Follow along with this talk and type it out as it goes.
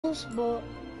skills, but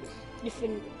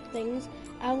different things.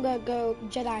 I'm gonna go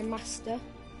Jedi Master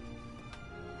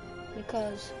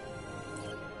because,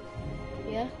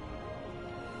 yeah.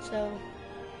 So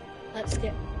let's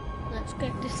get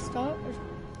this started.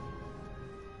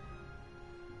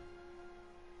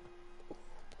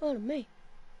 Pardon me.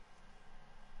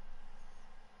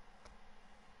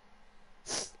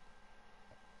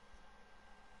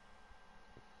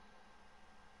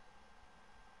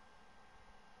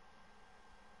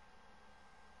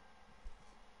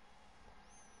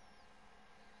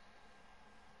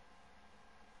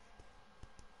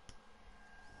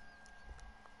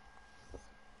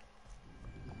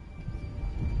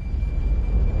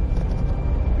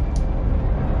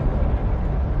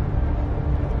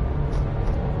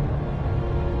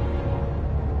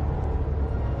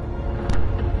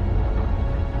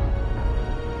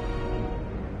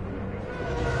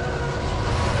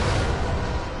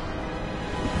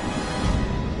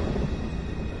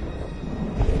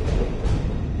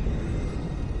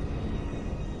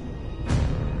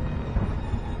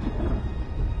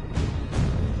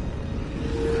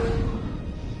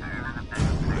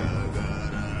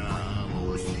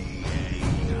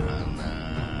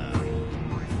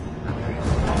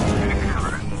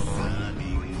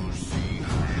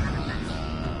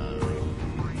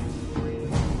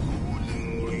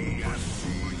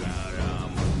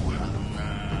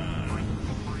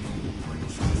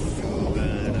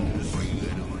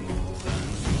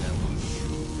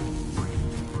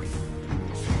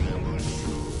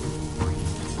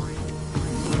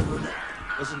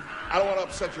 Listen, I don't want to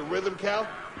upset your rhythm, Cal,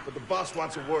 but the boss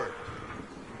wants a word.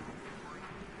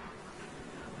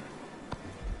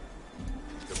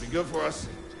 Could be good for us.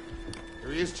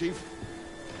 Here he is, Chief.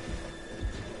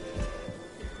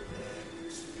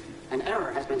 An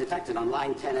error has been detected on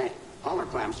line 10A. All our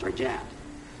clamps are jammed.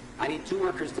 I need 2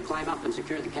 workers to climb up and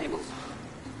secure the cables.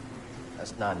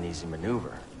 That's not an easy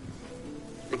maneuver.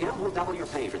 The guild will double your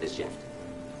pay for this shift.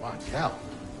 Come on, Cal.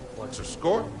 What's your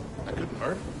score? That couldn't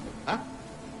hurt. Huh?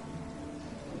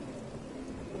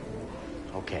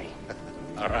 Okay.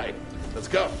 All right, let's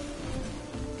go.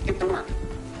 Get to work.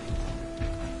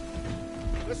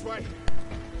 This way.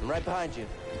 I'm right behind you.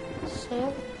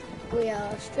 So we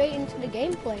are straight into the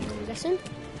gameplay, I'm guessing.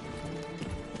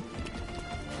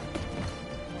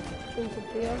 Jump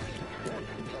up here.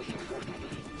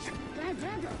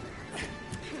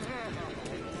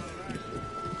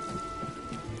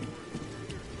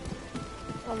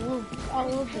 I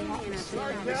love the atmosphere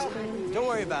on this game. Don't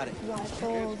worry about it. Like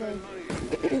all the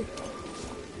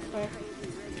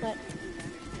like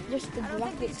just the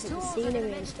graphics and the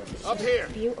scenery and stuff. It's Up just here.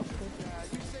 beautiful.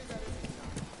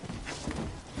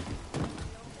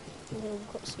 A little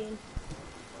cutscene.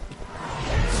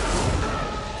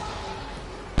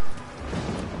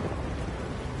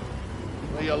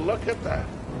 Will you look at that?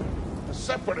 A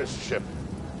separatist ship.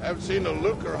 I haven't seen a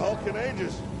Luke or Hulk in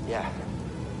ages. Yeah.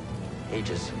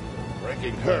 Ages.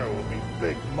 Breaking her will be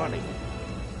big money.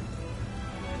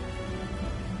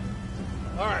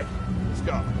 All right, let's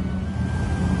go.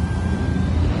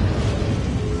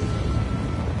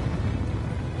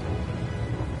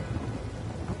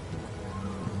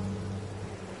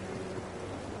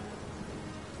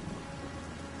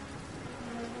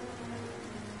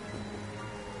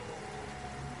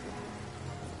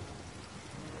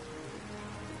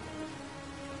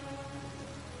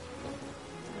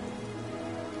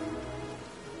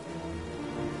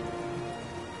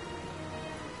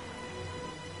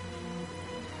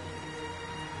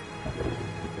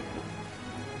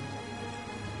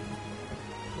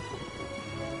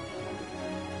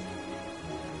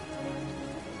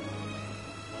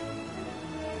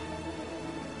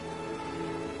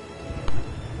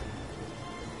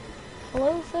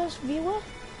 Hello, first viewer.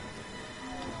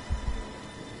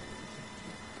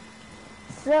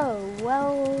 So,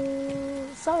 well,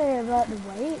 sorry about the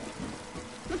wait.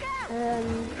 Look out!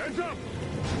 Hands up!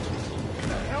 What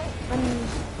the hell?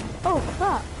 Oh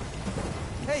crap!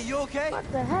 Hey, you okay?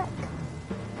 What the heck?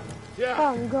 Yeah,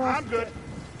 Oh, I'm good.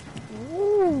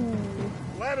 Ooh.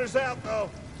 Ladder's out, though.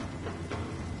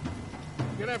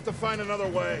 You're gonna have to find another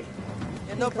way.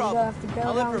 Yeah, no problem.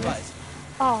 I'll improvise.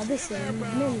 Oh, this is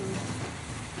mini.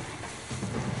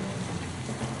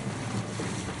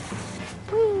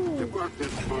 Depart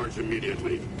this barge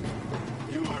immediately.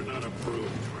 You are not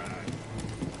approved trash.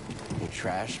 You're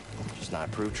trash, just not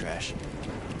approved trash.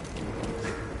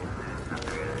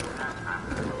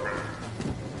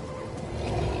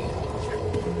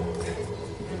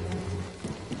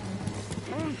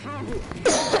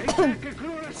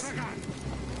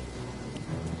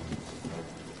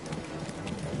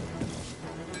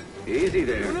 Easy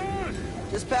there.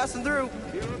 Just passing through.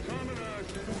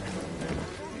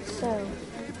 So,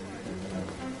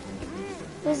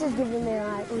 this is giving me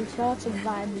like Uncharted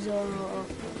vibes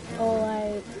or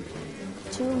like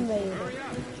Tomb Raider.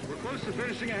 We're close to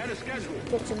finishing ahead of schedule.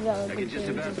 Bits of really I good can just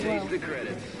games about as taste well. the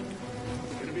credits.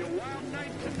 It's gonna be a wild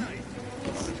night tonight.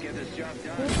 Let's get this job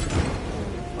done.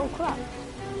 Oh crap.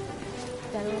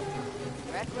 Damn it.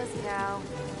 Reckless cow.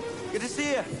 Good to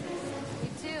see you. You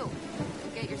too.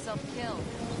 Don't get yourself killed.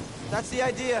 That's the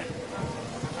idea.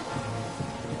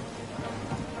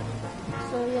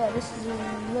 So yeah, this is a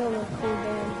really cool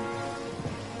game.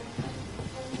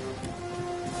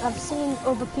 I've seen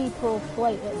other people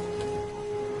play it,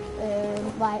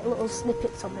 like little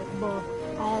snippets of it, but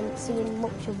I haven't seen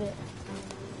much of it.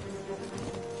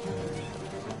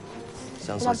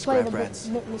 Sounds And like I've played scrap a rats.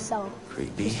 bit myself,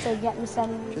 Creepy. just to get myself.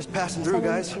 Just passing through,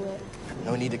 guys. into it.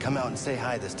 No need to come out and say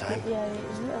hi this time. Yeah,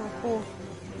 it's really cool.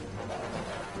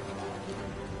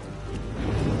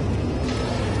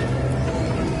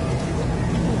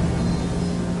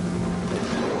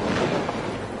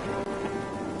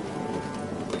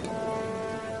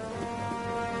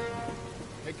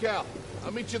 Hey, Cal,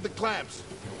 I'll meet you at the clamps.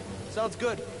 Sounds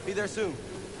good. Be there soon.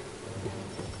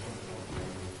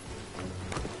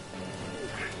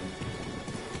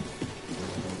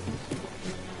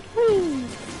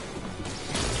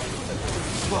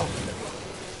 Whoa.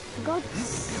 For God's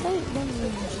sake, them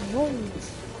drones.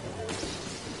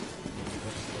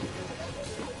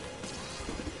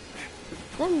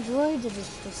 Them droids are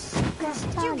just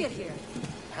disgusting. How'd you get here?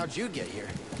 How'd you get here?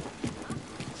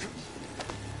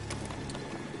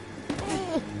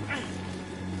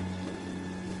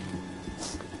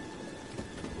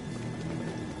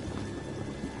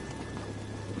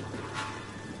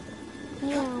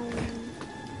 Meow.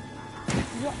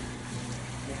 Yeah.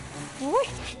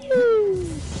 Woohoo!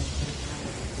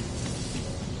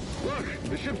 Look,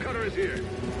 the ship cutter is here.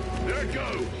 There it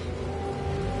goes.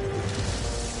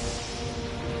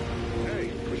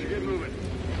 Hey, we should get moving.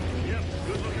 Yep,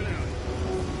 good looking out.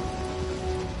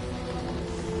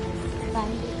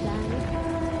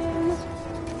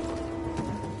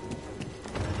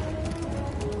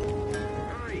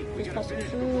 Hurry, we gotta Passing finish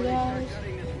through, before they start guys.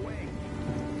 cutting this wing.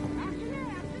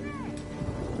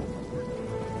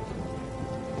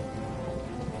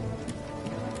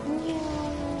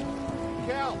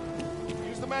 Cal,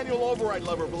 use the manual override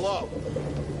lever below.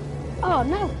 Oh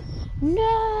no!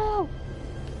 No!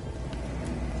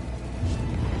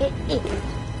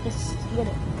 Let's get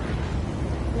it.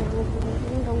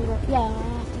 Yeah, I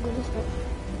have to go this way.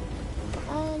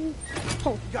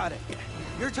 Oh, Got it.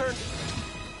 Your turn.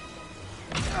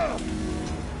 Hold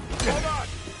on.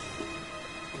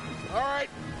 All right,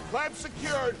 clamp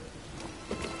secured.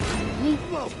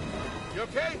 Whoa. You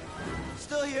okay?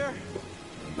 Still here.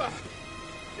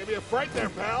 Give me a fright there,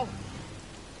 pal.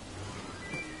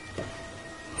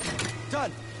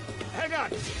 Done. Hang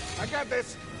on. I got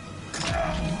this.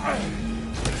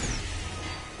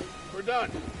 We're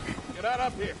done. Get out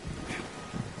up here.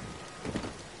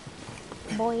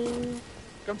 boing.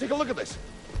 Come take a look at this.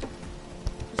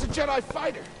 It's a Jedi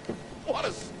fighter. What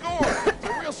a score! It's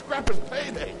a real scrapper's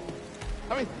payday.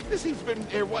 I mean, this thing's been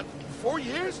here, what, 4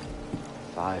 years?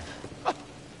 5.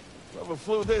 Whoever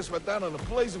flew this went down in a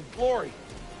blaze of glory.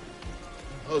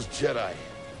 Those Jedi.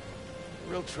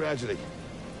 Real tragedy.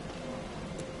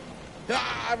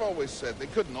 I've always said they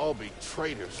couldn't all be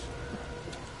traitors.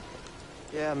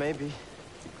 Yeah, maybe.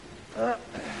 Guess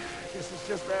it's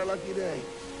just our lucky day.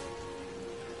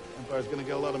 Empire's gonna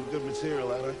get a lot of good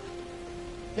material out of it.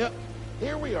 Yep.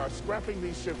 Here we are, scrapping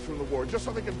these ships from the war, just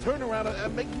so they can turn around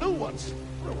and make new ones.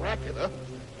 What a racket, huh?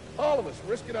 All of us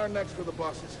risking our necks for the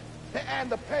bosses. And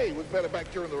the pay was better back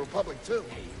during the Republic, too.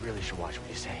 Hey, you really should watch what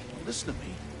you say. Listen to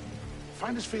me.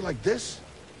 Find us feel like this,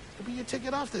 could be your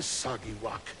ticket off this soggy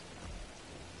rock.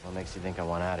 What makes you think I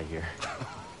want out of here?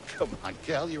 Come on,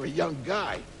 Cal, you're a young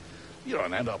guy. You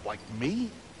don't end up like me.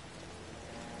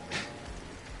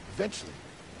 Eventually,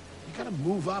 you gotta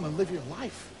move on and live your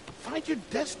life. Find your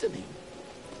destiny.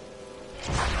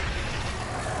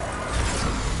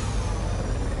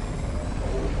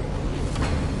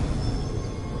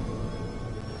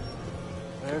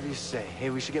 Whatever you say.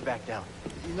 Hey, we should get back down.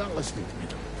 You're not listening to me.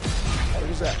 What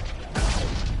was that?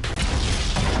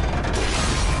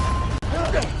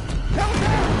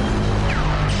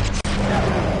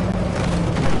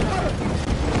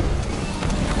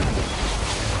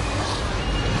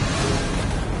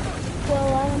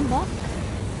 Well, I'm back.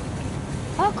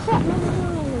 Oh crap! No, no, no,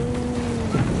 no.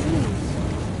 Jeez.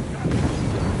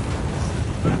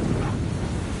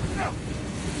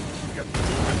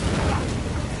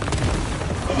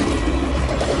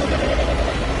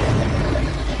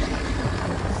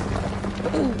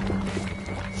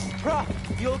 Prof,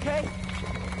 you okay?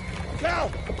 Cal!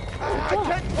 I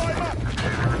can't climb up!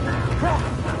 Prof,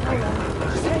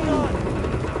 just hang on.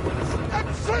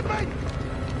 I'm slipping!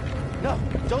 No,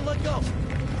 don't let go.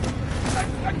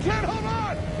 I can't hold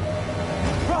on!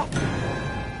 Prof!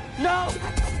 No!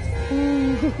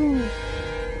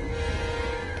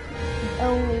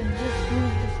 Only just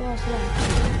used the first one.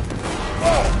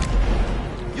 Whoa!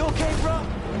 You okay, bro?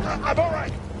 I'm all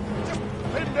right. Just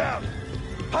pin down.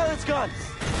 Pilot's gone.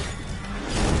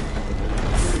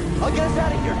 I'll get us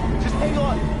out of here. Just hang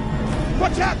on.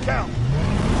 Watch out, Cal!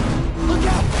 Look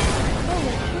out!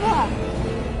 Holy crap!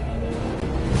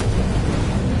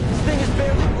 This thing is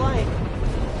barely flying.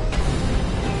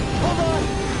 Hold on!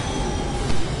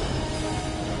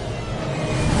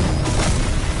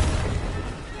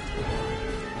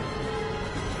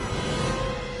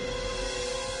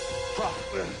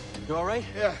 Prof, you all right?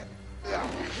 Yeah.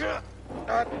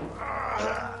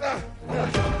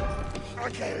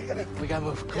 Okay, We gotta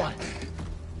move. Come on.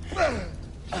 What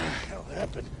the hell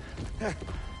happened?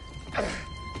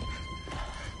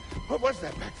 What was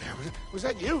that back there? Was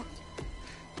that you?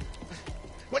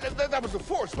 Well, that was the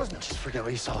Force, wasn't it? Just forget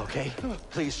what you saw, okay?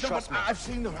 Please No, trust but me. I've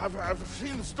seen them. I've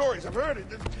seen the stories. I've heard it.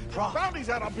 Prof, Bounties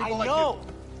out on people I like know.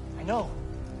 you. I know.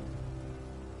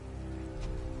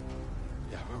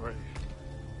 Yeah, we're ready.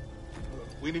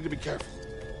 We need to be careful.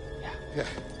 Yeah.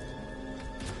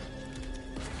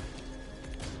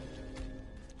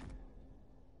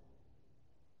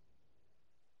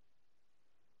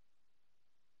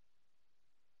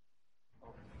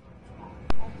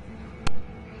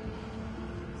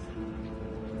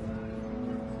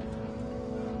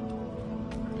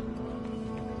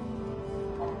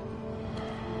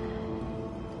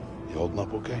 You holding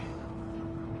up okay?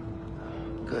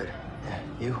 Good. Yeah,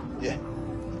 you? Yeah.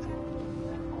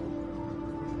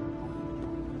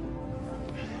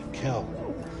 Cal,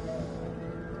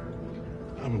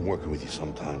 I've been working with you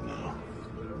some time now.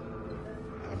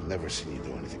 I've never seen you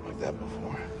do anything like that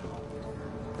before.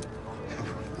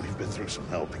 We've been through some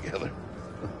hell together.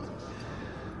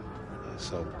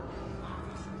 So,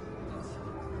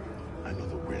 I know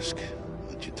the risk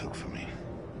that you took for me.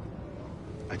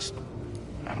 I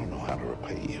don't know how to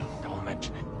repay you. Don't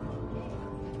mention it.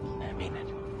 I mean it.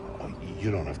 Oh,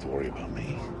 you don't have to worry about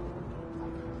me.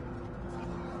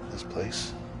 This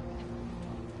place,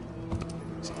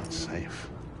 it's not safe.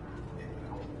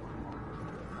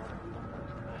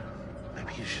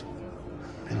 Maybe you should,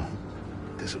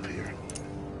 disappear.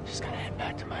 Just gotta head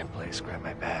back to my place, grab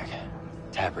my bag.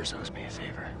 Tappers owes me a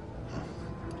favor.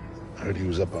 I heard he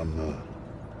was up on,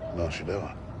 Mount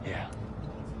Shadella. Yeah.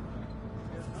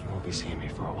 You won't be seeing me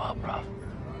for a while, Prof.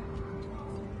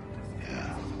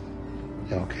 Yeah.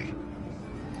 Yeah, okay.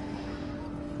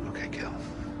 Okay, Cal.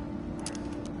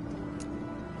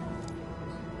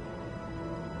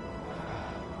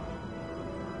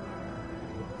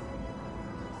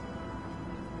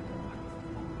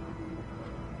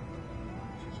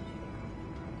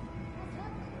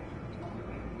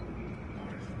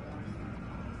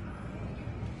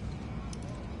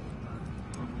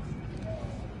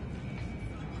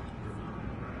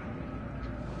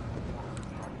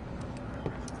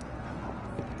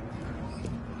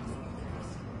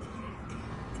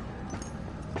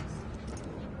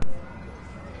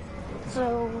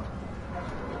 So,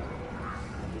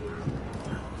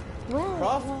 where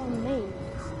Prof? are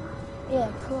names?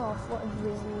 Yeah, Prof, whatever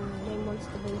his name wants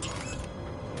to be.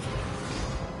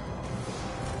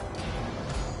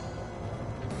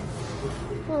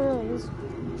 Oh no, he's...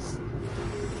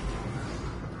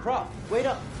 Prof, wait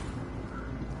up.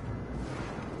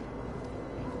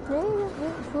 Maybe just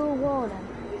went through water.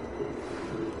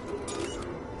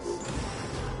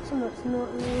 Something's not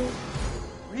right.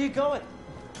 Where are you going?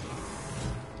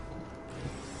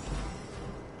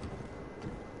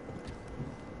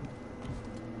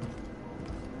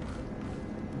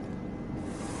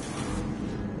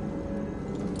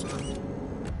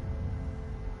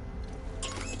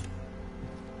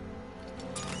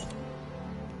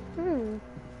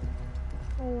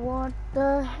 What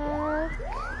the heck?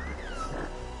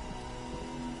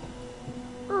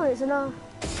 Oh, it's an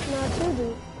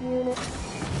R2D unit.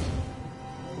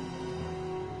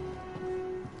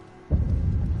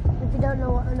 If you don't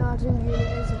know what an R2 unit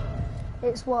is,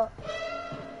 it's what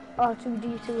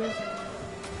R2D2 is.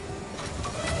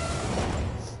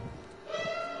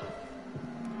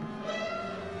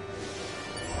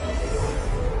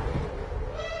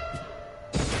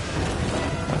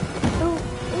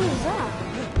 Who's that?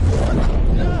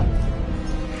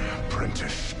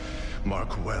 Apprentice,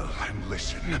 mark well and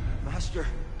listen. Master.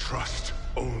 Trust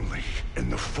only in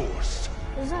the Force.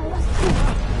 Is that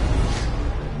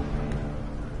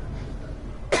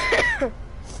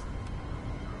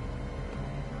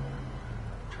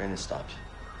train has stopped.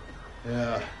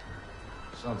 Yeah,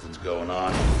 something's going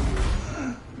on.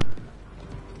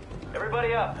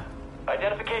 Everybody up.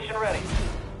 Identification ready.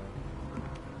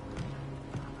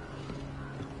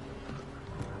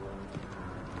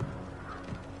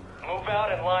 Move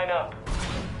out and line up.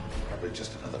 Probably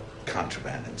just another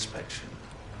contraband inspection.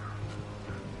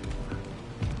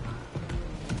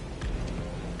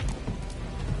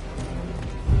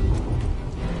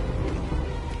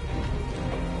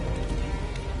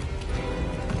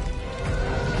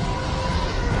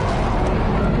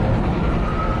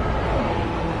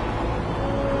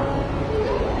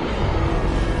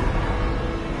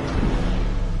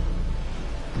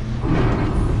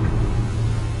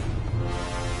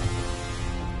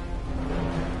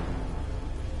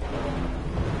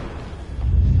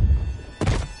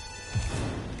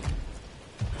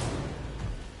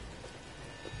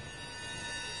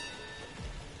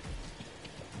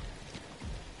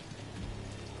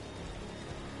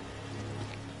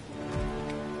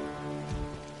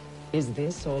 Is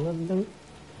this all of them?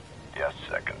 Yes,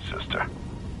 second sister.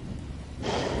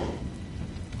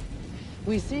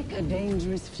 We seek a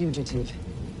dangerous fugitive.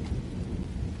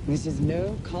 This is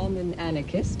no common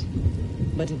anarchist,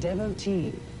 but a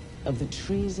devotee of the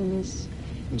treasonous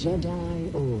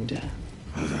Jedi Order.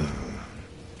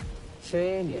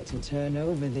 Failure to turn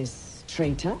over this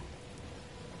traitor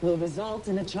will result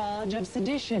in a charge of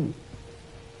sedition.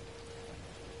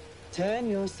 Turn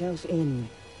yourself in,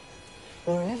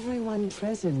 or everyone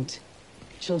present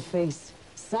shall face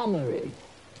summary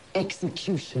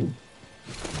execution.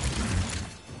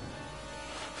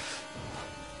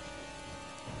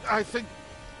 I think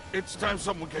it's time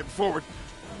someone came forward.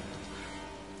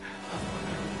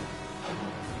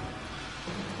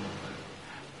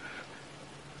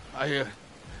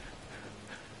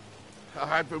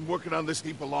 I've been working on this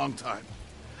heap a long time.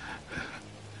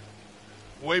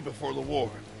 Way before the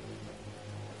war.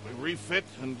 We refit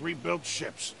and rebuilt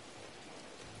ships.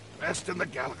 Best in the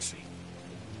galaxy.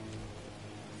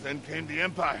 Then came the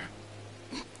Empire.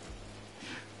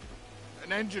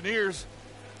 And engineers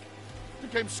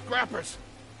became scrappers.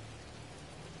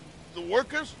 The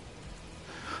workers,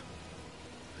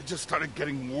 they just started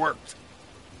getting worked.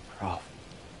 Prof.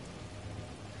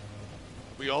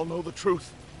 We all know the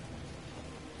truth.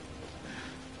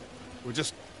 We're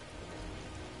just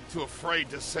too afraid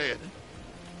to say it.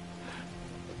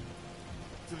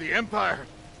 To the Empire,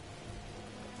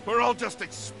 we're all just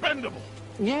expendable.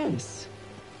 Yes,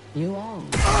 you are.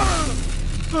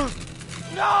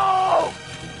 No!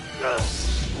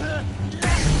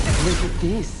 Look at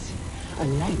this, a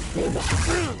lightsaber.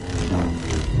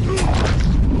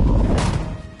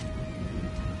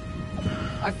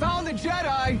 I found the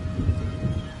Jedi!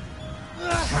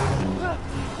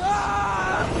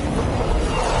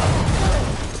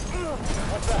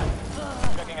 What's that?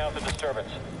 Checking out the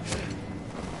disturbance.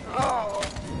 Oh,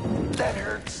 that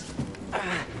hurts.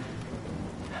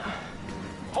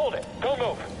 Hold it. Don't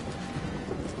move.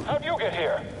 How'd you get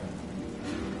here?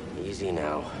 Easy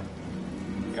now.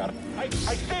 Got it. I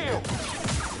see you!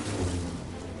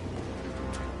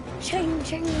 Ching,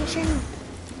 ching, ching.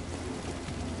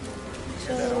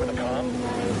 So, that over the comm?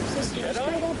 my sister is Jedi?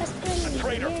 still their best friend. A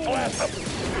traitor! Yay. Blast them!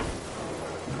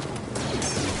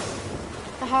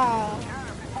 Aha.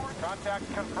 Contact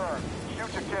confirmed.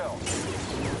 Shoot to kill.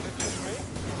 Is it just me?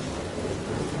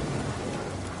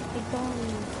 Big bomb.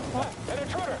 An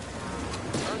intruder!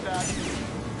 Heard that.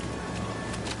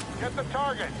 Get the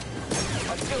target.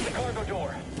 I've sealed the cargo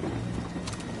door.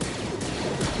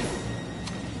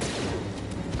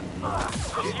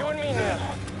 You and me now.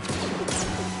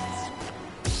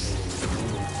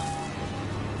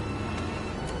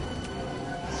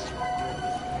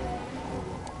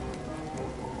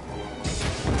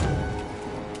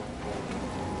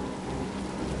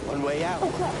 One way out.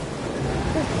 Oh, crap.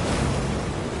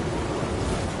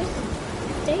 This is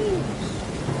dangerous.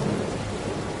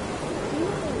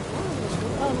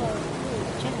 Oh, no.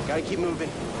 Jedi. Gotta keep moving.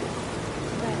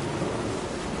 Right.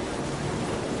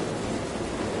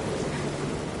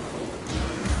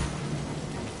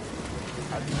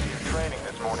 I didn't see you training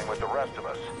this morning with the rest of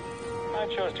us. I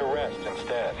chose to rest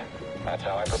instead. That's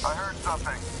how I prepare. I heard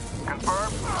something.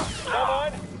 Confirm? Come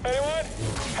on! Anyone?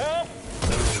 Help!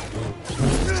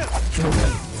 Yes.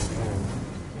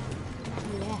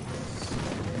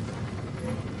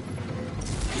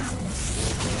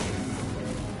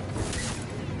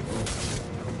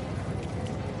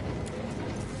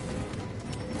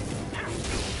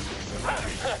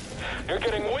 You're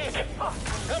getting weak.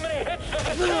 How many hits does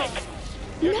it take?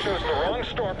 You chose the wrong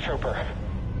stormtrooper.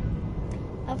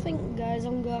 I think, guys,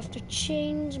 I'm gonna have to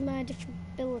change my different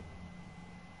ability.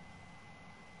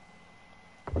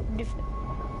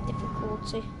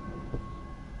 difficulty.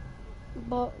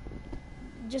 But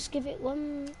just give it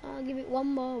I'll give it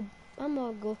one more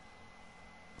go.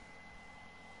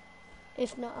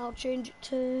 If not, I'll change it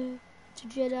to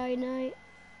Jedi Knight.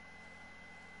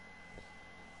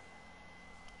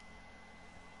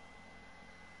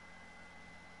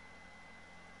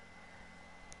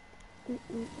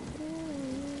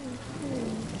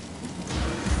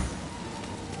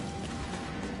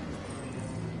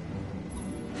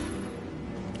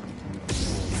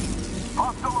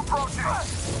 Hostile approaching!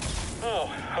 Oh,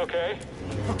 okay.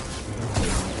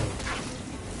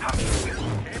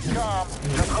 Keep calm.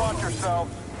 Just watch yourself.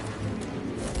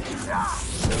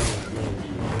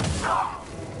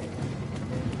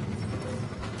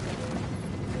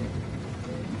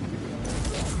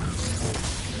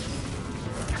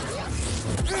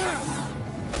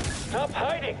 Stop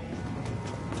hiding!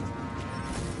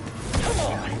 Come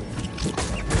on!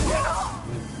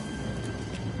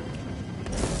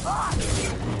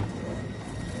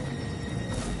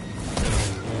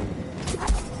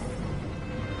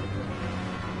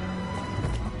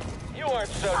 You aren't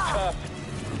so tough.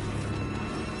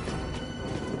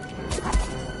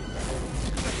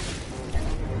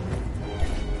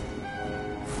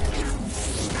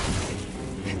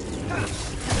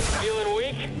 Feeling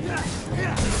weak?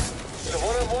 The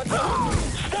one-on-one?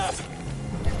 Stop!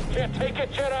 Can't take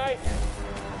it, Jedi?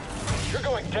 You're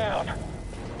going down.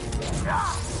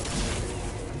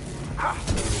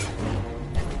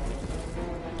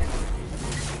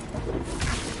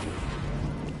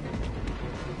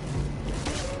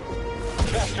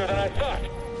 Faster than I thought.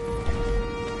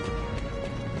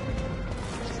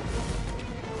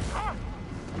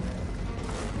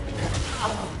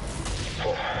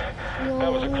 No,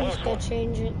 That was a I'm close just gonna one.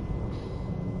 change it.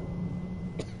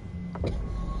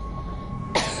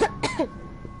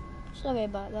 Sorry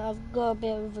about that, I've got a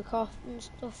bit of a cough and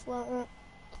stuff like that.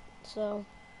 So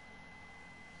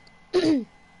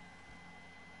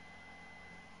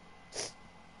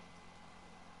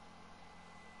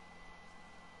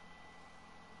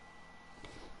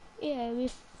yeah,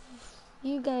 if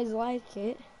you guys like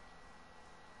it,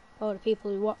 or the people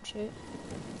who watch it,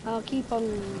 I'll keep on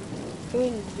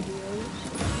doing videos,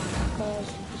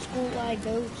 because the school I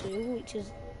go to,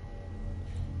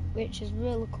 which is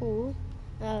really cool,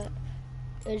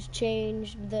 has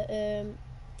changed that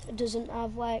it doesn't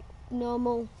have like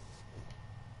normal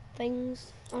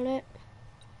things on it.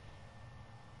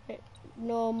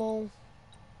 Normal,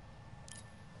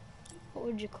 what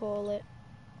would you call it?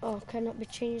 Oh, cannot be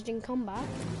changed in combat.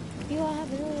 You are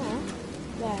having a laugh.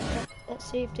 Right, let's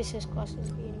see if this is classed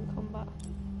as being in combat.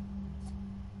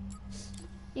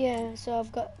 Yeah, so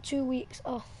I've got 2 weeks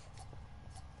off.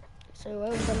 So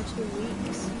over them 2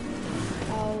 weeks,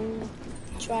 I'll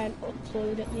try and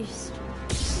upload at least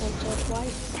once or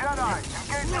twice. Jedi,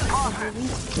 engagement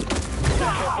cautious. I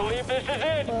can't believe this is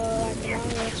it. For like an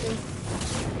hour or two.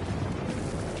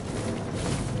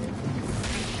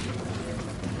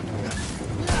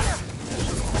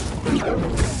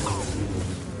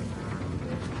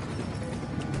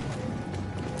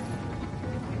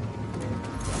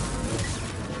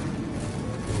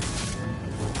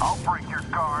 I'll break your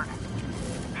guard.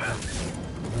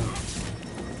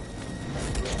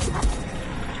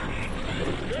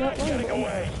 You're not getting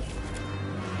away.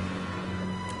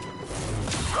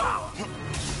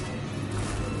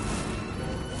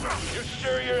 You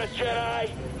sure you're a Jedi?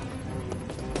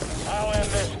 I'll end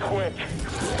this quick.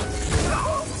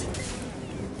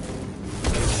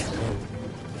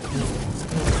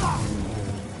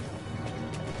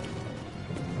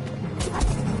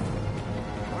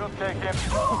 We'll take him.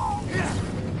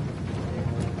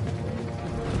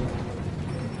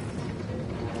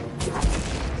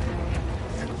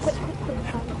 Quick,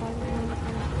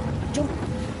 jump.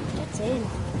 That's in.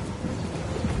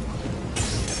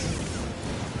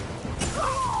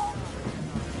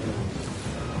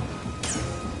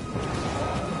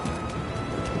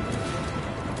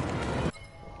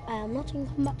 I am not in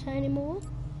combat anymore,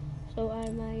 so I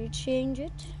might change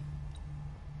it.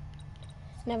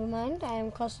 Never mind, I am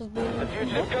classed as being in The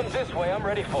fugitive comes this way, I'm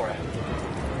ready for it.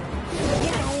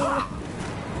 Yeah.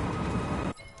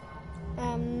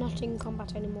 I'm not in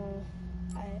combat anymore.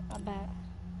 I bet.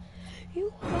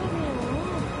 You I'm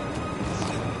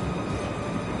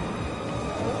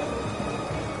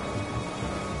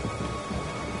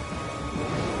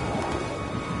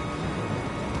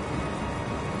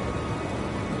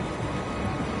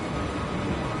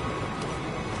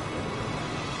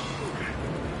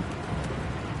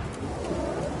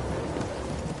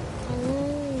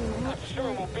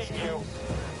sure we'll beat you.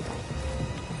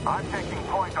 I'm taking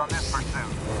point on this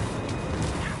pursuit.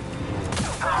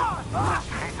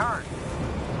 He's hurt.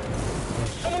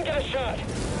 Someone get a shot.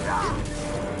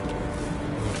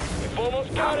 We've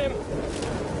almost got him.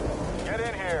 Get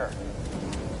in here.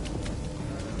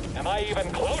 Am I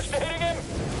even close to hitting him?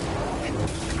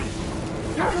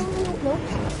 No.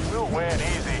 We'll win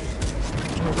easy.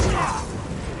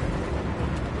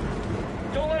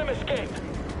 Don't let him escape.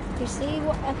 You see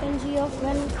what happens to your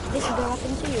friend? This is gonna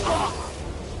happen to you.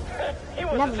 He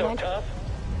wasn't Never so mind. tough.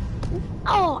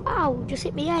 Oh, ow, just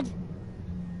hit me head.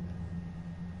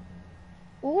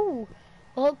 Ooh,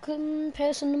 welcome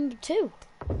person number 2.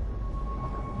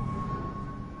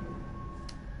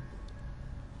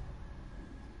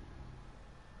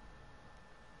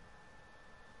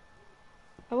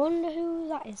 I wonder who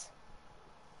that is.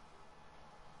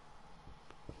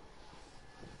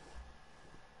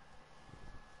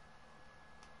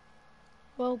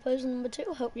 Well, person number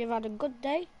 2, hope you've had a good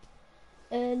day,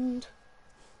 and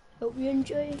hope you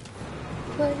enjoy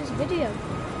this video.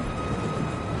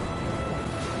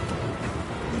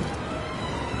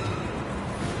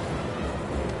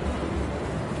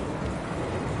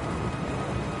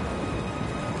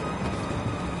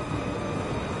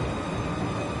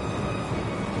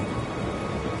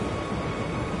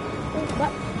 Oh,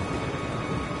 that.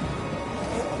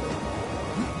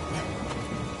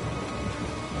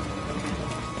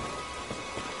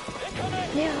 Incoming!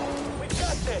 Yeah. We've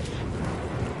got this.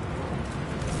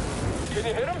 Can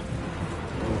you hit him?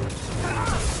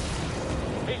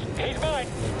 He's mine.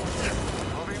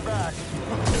 Moving back.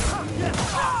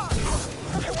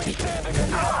 Can we stand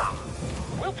against him?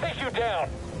 We'll take you down.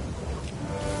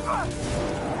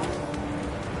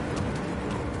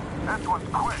 This one's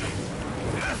quick.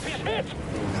 He's hit.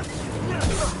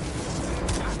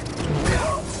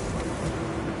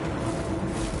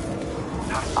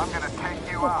 I'm gonna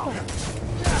take you out.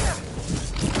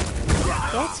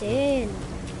 Get in.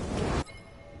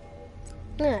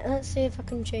 Alright, let's see if I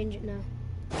can change it now.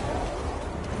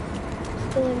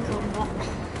 Still in combat.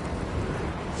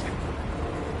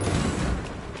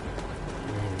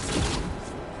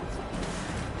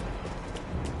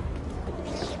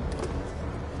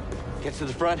 Get to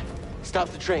the front. Stop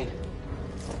the train.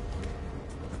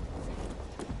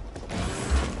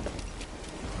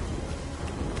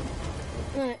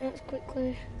 Right, let's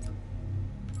quickly.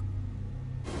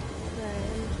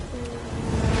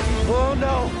 Oh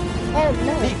no! Oh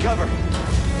no! Need cover.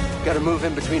 Gotta move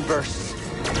in between bursts.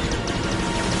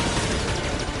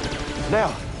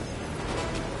 Now.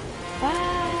 Run.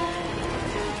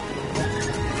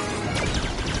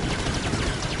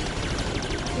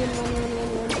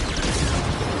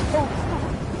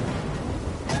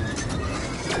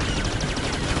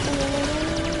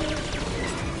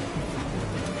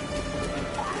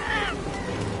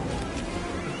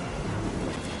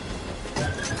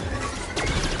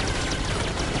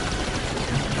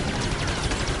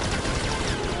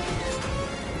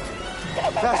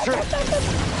 Faster!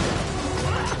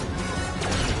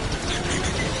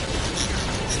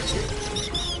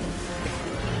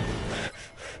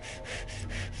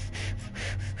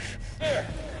 There.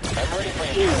 I'm ready for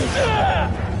you.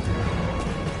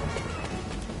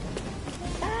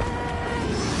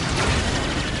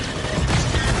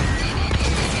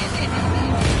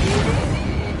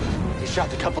 You shot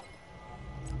the couple.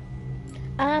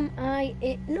 Am I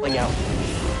it? No. Out.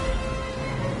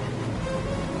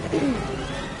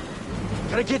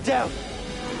 Gotta get down.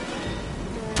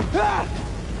 Ah!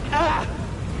 Ah! I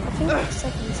think the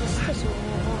second sister saw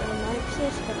my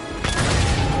sister.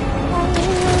 Oh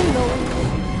no.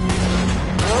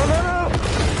 Oh no no!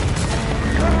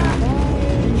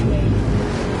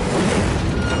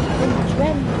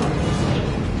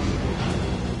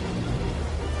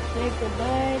 Say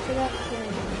goodbye to that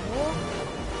train.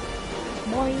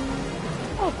 Boing.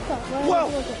 Oh crap, where Whoa!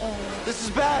 was it? This is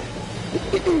bad.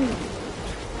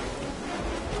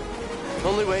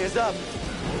 Only way is up.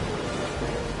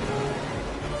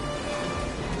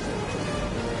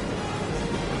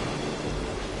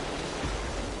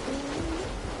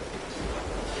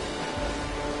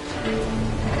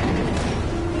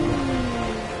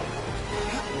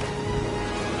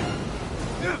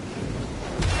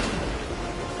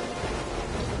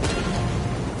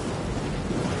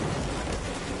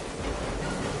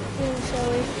 So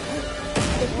if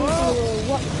people will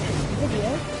watch this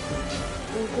video,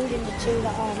 including the 2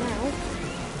 that are now,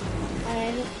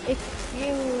 and if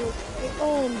you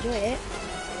all enjoy it,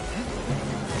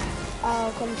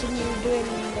 I'll continue doing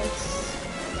this.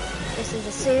 This is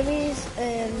a series,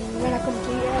 and when I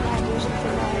complete it, I might do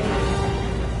something like,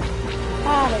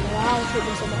 I don't know, I'll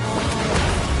figure something out.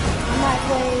 I might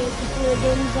play a couple of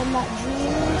games on that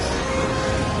Dreams.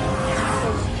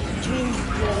 Dreams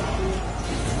really cool.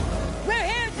 We're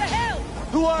here to help!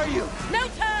 Who are you? No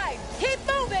time! Keep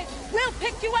moving! We'll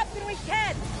pick you up when we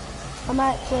can! I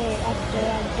might play it after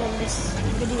I've done this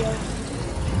video.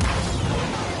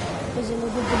 There's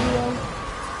another video.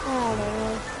 I don't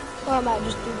know. Or I might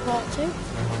just do part 2.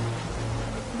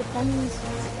 Depends.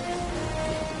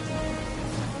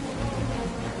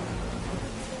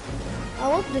 I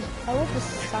love the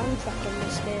soundtrack in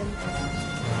this game.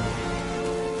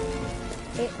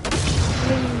 It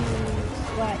brings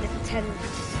like the tense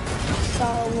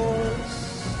Star Wars.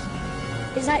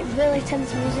 It's like really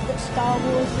tense music but Star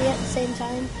Wars at the same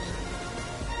time.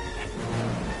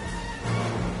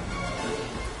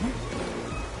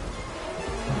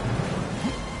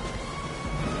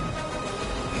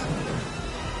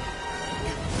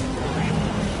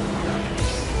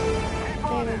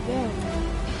 There we go.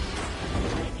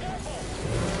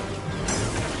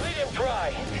 Let him try.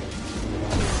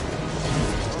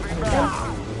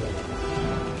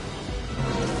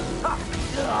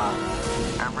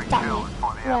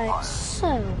 Right,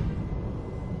 so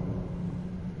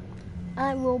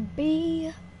I will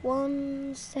be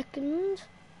 1 second.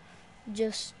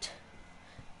 Just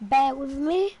bear with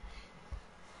me.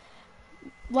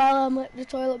 While I'm at the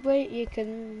toilet break, you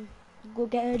can go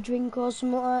get a drink or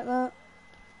something like that.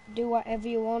 Do whatever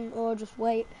you want or just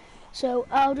wait. So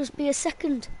I'll just be a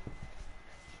second.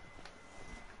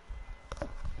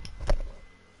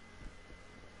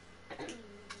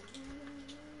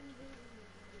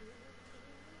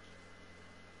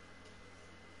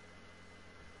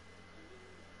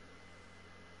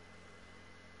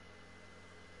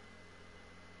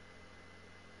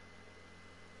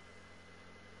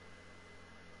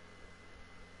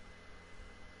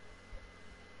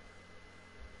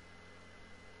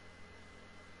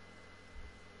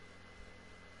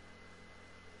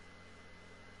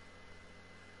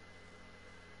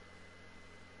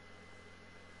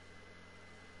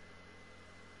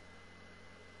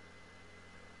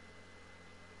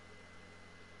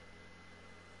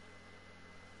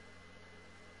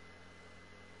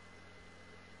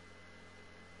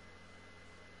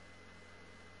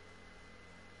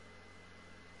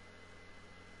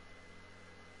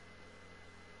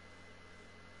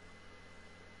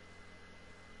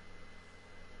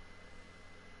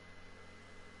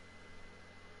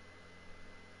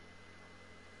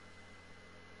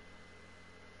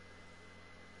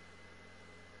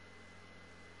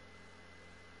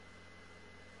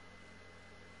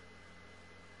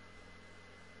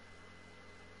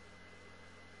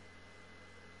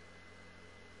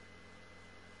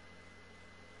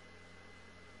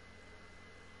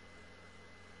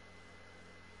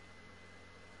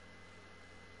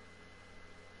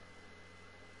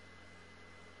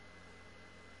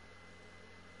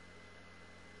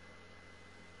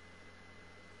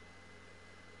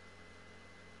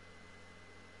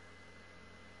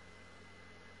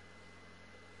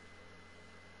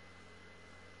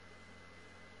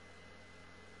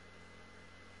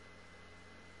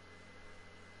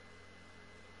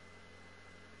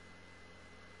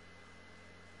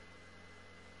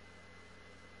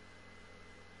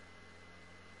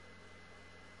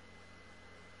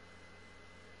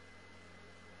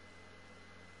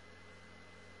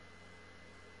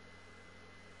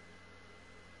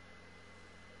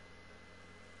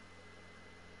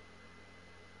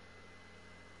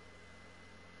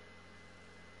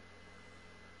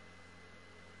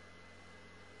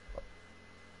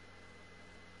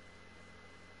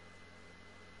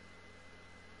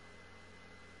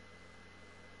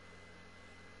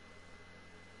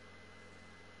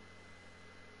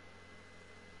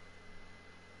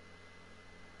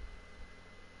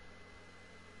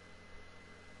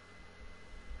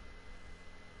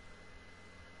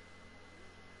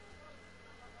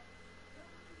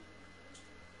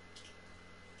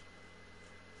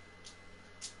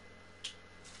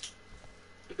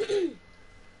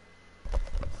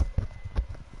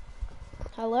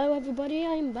 Hello everybody,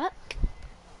 I'm back.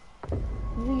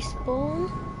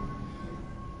 Respawn.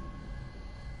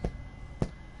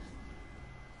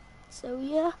 So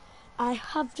yeah, I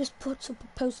have just put up a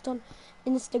post on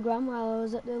Instagram while I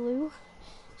was at the loo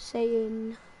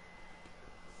saying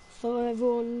for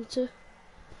everyone to,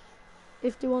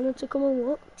 if they wanted to come and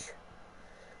watch.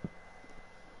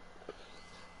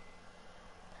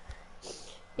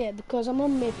 Yeah, because I'm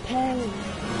on my parents'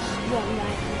 one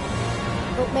right now.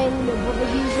 But mainly my brother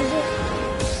uses it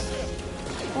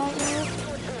right now.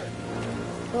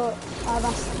 But I've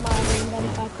asked my mum then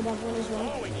if I could have one as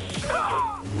well.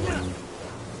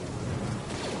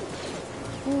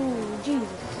 Ooh,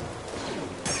 Jesus.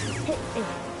 Hit him.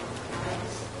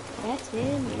 Get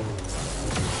him.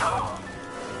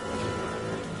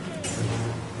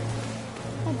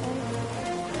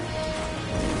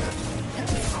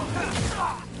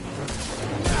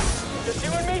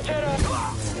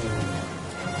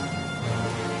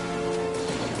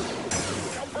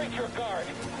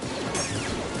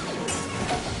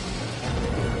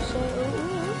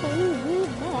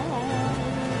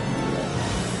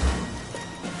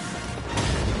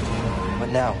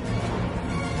 now?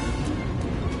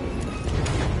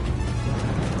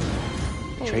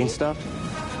 Train stuff?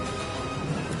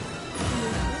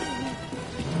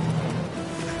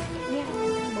 Yeah,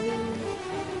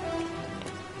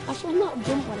 I should not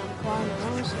jump when I'm climbing,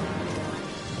 honestly.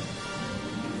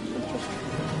 It's just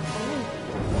fine.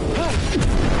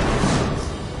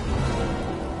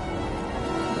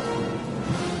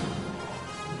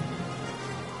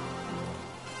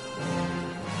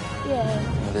 Yeah.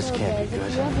 This can't be good.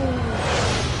 If you ever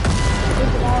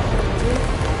figured out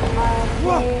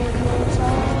what to do,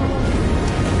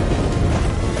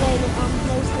 played it on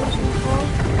PlayStation 4,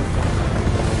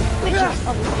 which is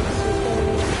obviously the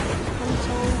superior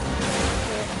console,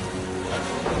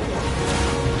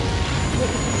 but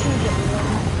you can choose it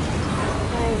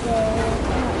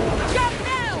Jump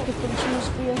now! you can choose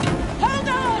for you. Hold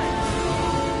on!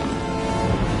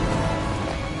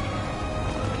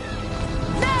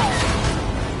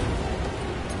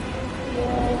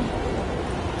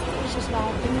 Yeah, it's just my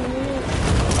opinion, really.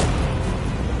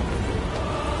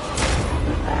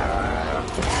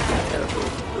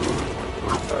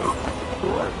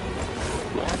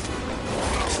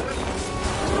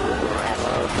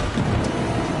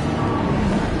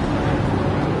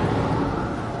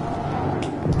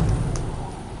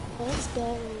 Let's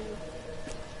go.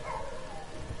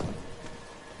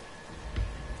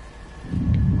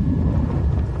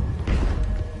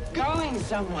 Going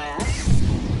somewhere.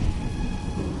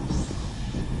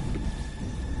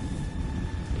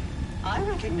 I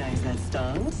recognize that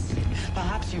stance.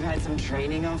 Perhaps you had some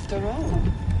training after all.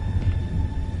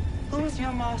 Who's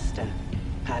your master,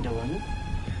 Padawan?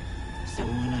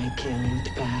 Someone I killed,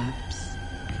 perhaps?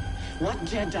 What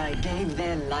Jedi gave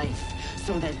their life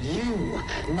so that you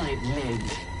might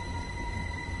live?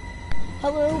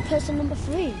 Hello, person number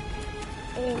 3.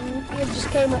 You just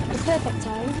came at the perfect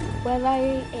time where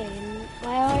I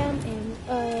am in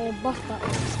a boss battle.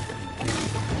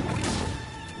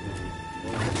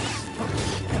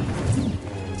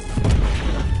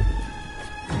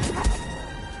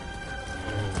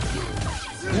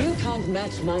 You can't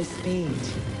match my speed.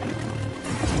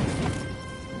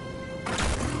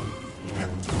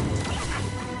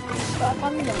 But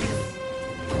I'm done.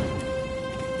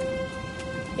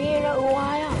 You know who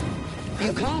I am?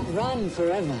 You can't run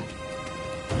forever.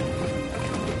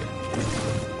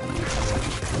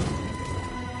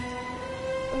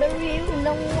 Do you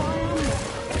know who I am?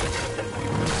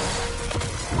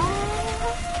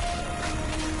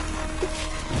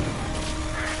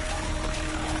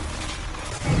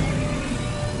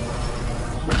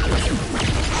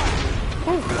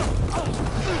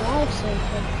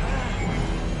 Lifesaver.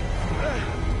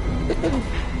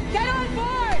 Get on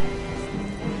board!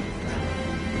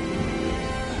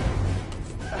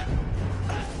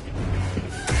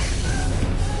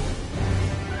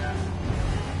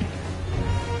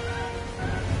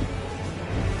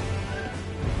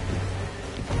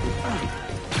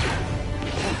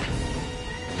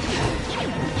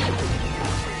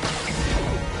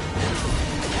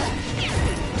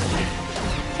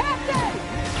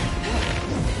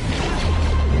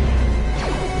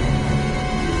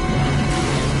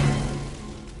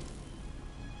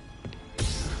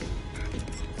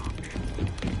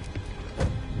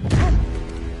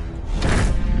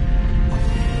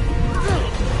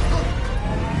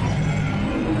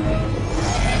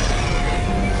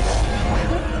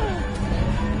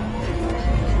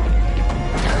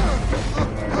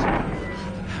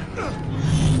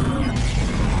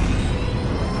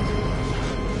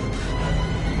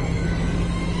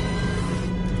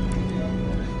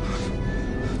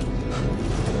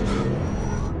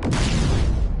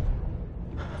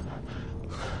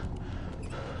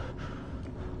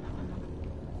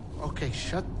 Okay,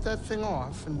 shut that thing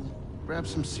off and grab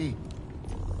some seat.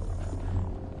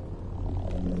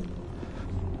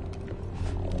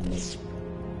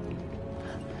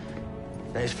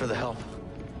 Thanks for the help.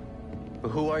 But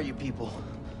who are you people?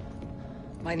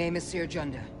 My name is Seer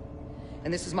Junda,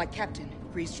 and this is my captain,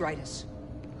 Grease Dritus.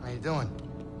 How you doing?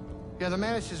 Yeah, the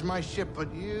Mantis is my ship,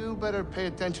 but you better pay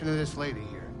attention to this lady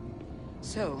here.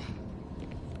 So,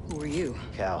 who are you?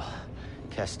 Cal.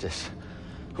 Kestis.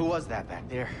 Who was that back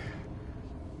there?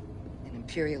 An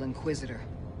Imperial Inquisitor.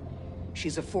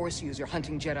 She's a Force user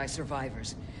hunting Jedi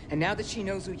survivors. And now that she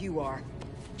knows who you are,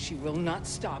 she will not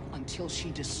stop until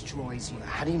she destroys you.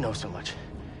 How do you know so much?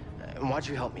 And why'd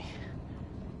you help me?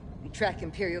 We track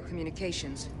Imperial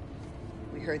communications.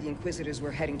 We heard the Inquisitors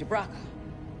were heading to Braca.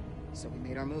 So we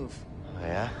made our move. Oh,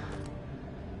 yeah?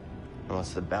 And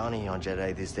what's the bounty on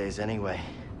Jedi these days anyway?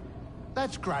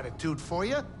 That's gratitude for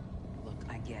you. Look,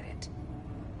 I get it.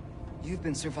 You've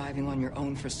been surviving on your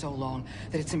own for so long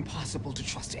that it's impossible to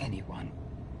trust anyone.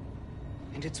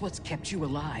 And it's what's kept you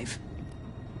alive.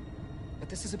 But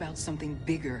this is about something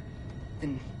bigger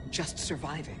than just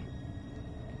surviving.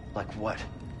 Like what?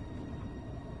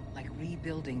 Like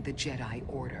rebuilding the Jedi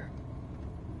Order.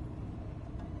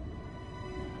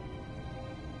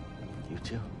 You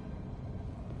two?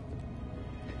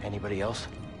 Anybody else?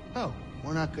 Oh,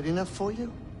 we're not good enough for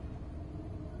you?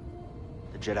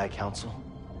 The Jedi Council?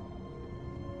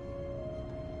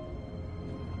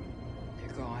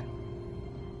 They're gone.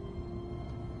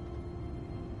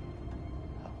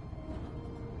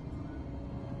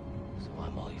 So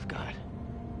I'm all you've got.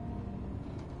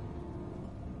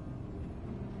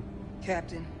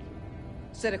 Captain,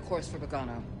 set a course for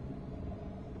Bogano.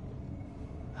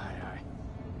 Aye, aye.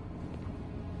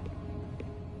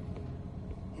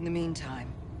 In the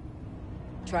meantime,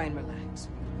 try and relax.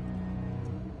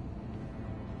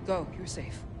 Go, you're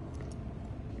safe.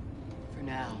 For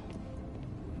now.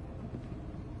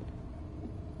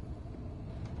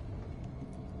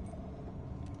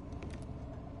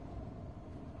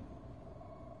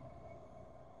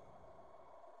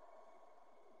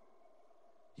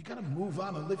 You gotta move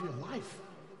on and live your life.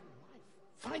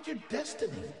 Find your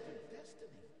destiny.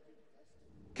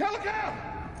 Calico!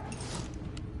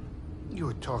 You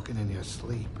were talking in your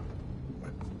sleep.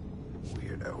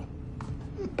 Weirdo.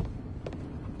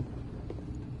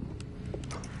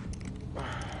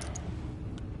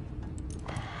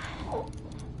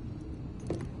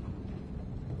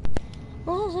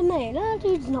 Well, that's a mate. That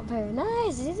dude's not very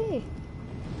nice, is he?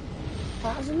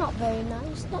 That's not very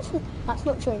nice. That's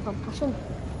not showing compassion,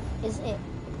 is it?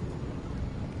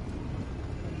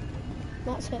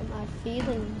 That's hurt my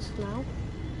feelings now.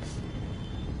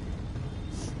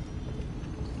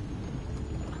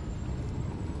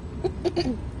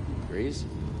 Breeze?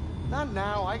 Not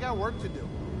now. I got work to do.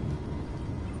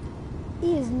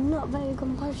 He is not very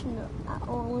compassionate at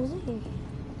all, is he?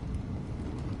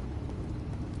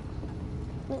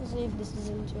 Let's see if this is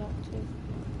interactive.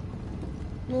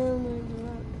 No, no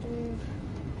interactive.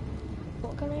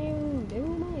 What can I even do,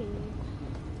 mate?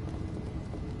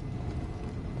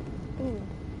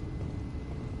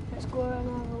 Let's go and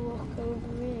have a look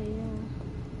over here, yeah.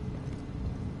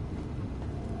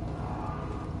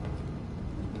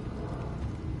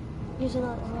 Using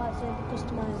that as lightsaber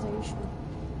customization.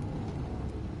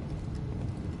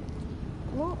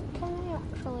 What can I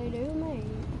actually do, mate?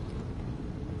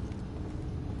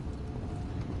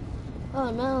 Oh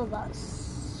no,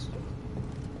 that's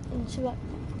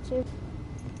interactive.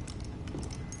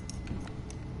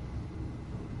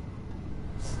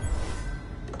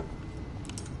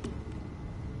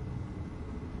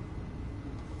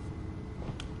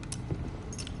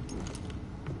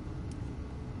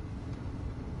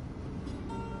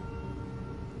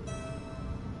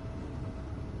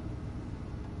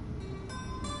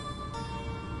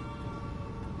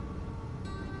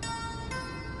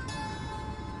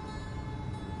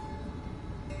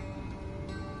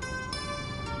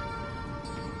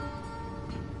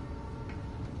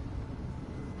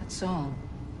 Song.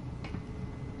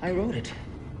 I wrote it.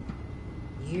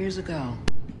 Years ago.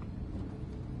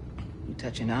 You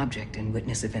touch an object and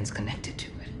witness events connected to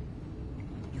it.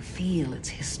 You feel its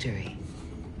history.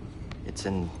 It's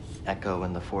an echo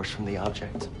in the force from the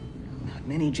object. Not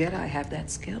many Jedi have that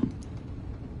skill.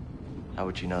 How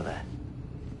would you know that?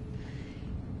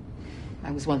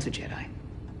 I was once a Jedi,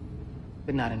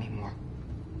 but not anymore.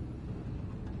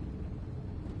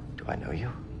 Do I know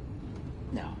you?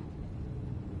 No.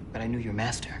 But I knew your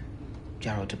master,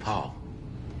 Jaro Tapal.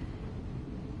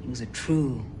 He was a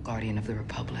true guardian of the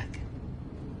Republic.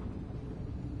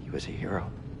 He was a hero.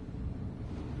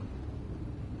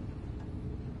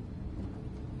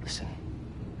 Listen.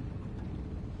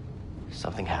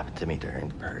 Something happened to me during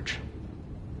the Purge.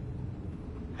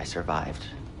 I survived,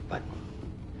 but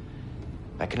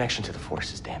my connection to the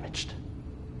Force is damaged.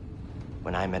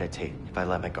 When I meditate, if I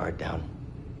let my guard down,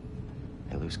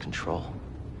 I lose control.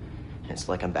 And it's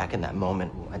like I'm back in that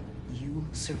moment when... You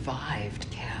survived,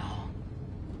 Cal.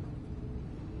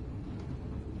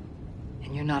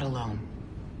 And you're not alone.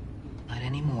 Not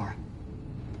anymore.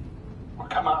 We're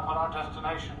coming up on our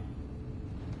destination.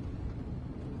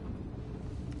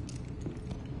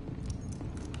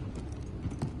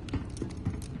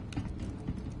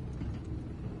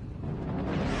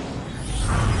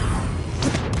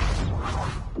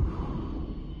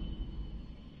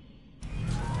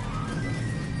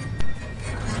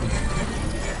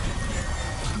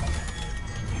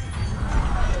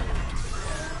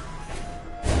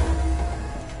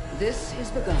 This is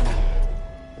Bogano.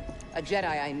 A Jedi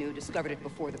I knew discovered it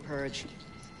before the Purge.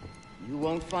 You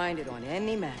won't find it on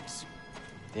any maps.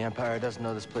 The Empire doesn't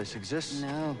know this place exists.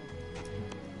 No.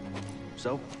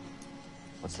 So,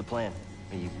 what's the plan?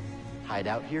 We hide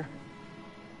out here?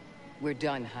 We're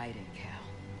done hiding, Cal.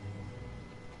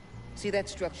 See that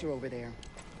structure over there?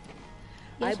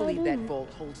 Yes, I believe I that do. vault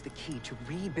holds the key to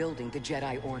rebuilding the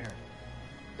Jedi Order.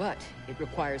 But it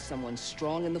requires someone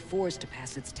strong in the Force to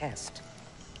pass its test.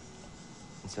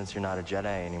 And since you're not a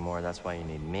Jedi anymore, that's why you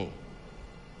need me.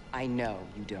 I know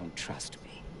you don't trust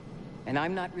me. And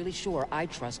I'm not really sure I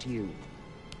trust you.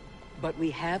 But we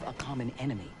have a common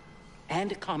enemy.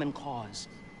 And a common cause.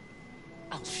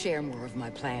 I'll share more of my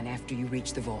plan after you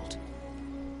reach the vault.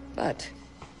 But,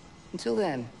 until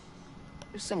then,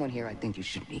 there's someone here I think you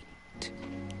should meet.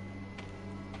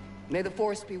 May the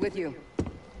Force be with you.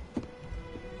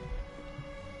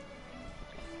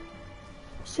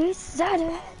 She said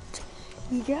it!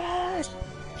 Yes!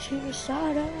 She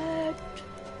said it!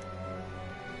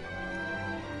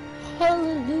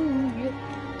 Hallelujah!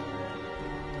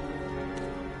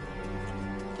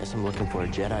 Guess I'm looking for a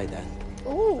Jedi then.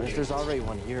 Ooh! But if there's already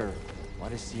one here, why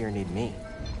does Seer need me?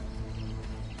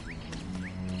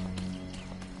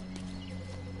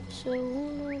 So,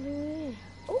 what do we...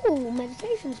 Ooh,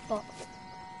 meditation spot.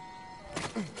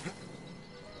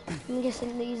 I'm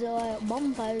guessing these are like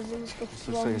bonfires and stuff. This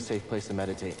looks like a safe place to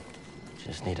meditate.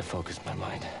 Just need to focus my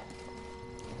mind.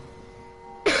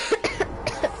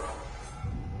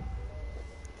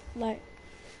 Like,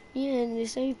 yeah, and the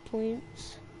save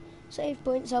points. Save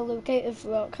points are located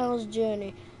throughout Cal's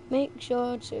journey. Make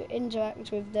sure to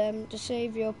interact with them to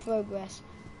save your progress.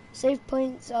 Save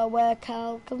points are where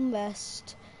Cal can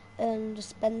rest and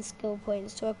spend skill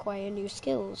points to acquire new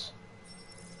skills.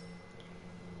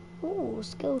 Ooh,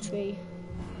 skill tree.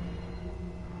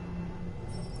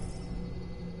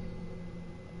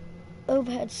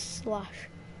 Overhead slash.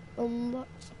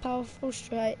 Unlocks a powerful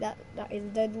strike that is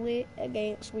deadly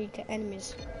against weaker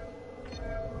enemies.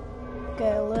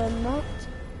 Okay, learn that.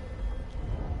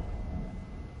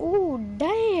 Ooh,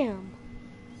 damn!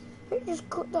 We just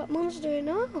cut that monster in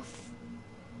half.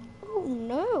 Oh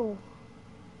no!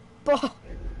 But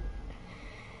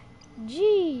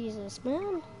Jesus,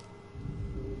 man.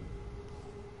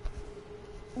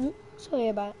 Sorry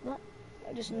about that.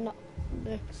 I just knocked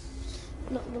the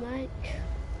mic.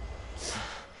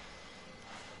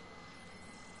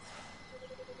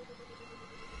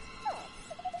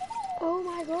 Oh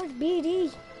my God,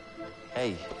 BD.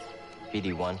 Hey,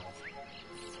 BD1.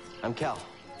 I'm Cal.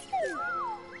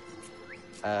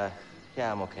 Yeah,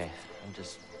 I'm okay.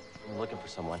 I'm looking for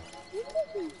someone.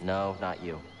 No, not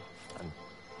you. I'm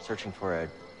searching for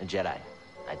a Jedi,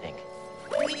 I think.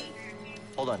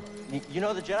 Hold on. You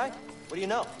know the Jedi? What do you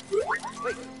know?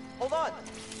 Wait, hold on.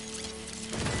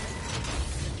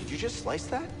 Did you just slice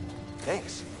that?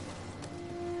 Thanks.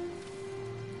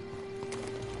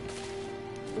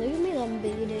 Leave me alone,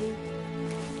 BD.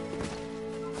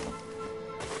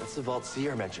 That's the vault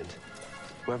Seer mentioned.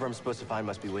 Whoever I'm supposed to find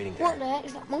must be waiting there. What the heck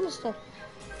is that monster?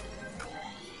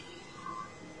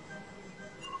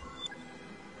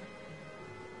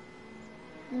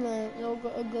 No, I've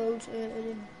got to go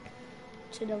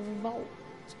to the vault.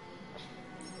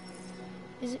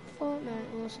 Is it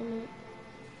Fortnite or something?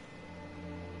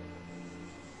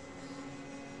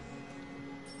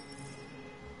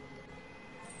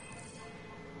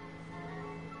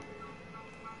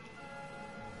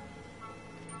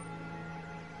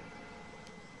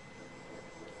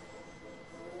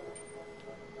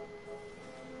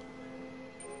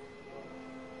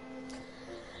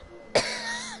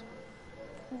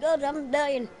 God, I'm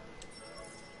dying.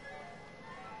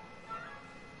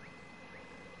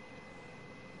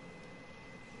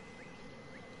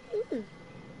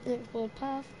 Unexplored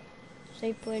path.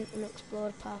 Save point,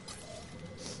 unexplored path.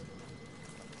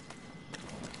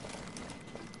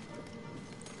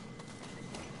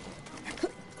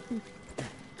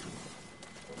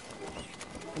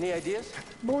 Any ideas?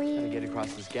 Boing. Gotta get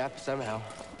across this gap somehow.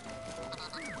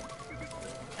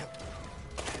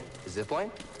 A zip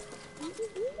line?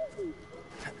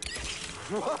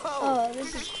 Whoa! Oh,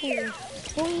 this is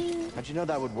cool. Boing. How'd you know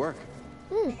that would work?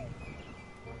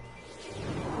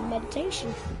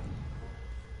 Meditation.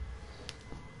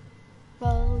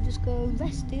 Well, we'll just go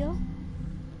rest here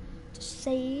to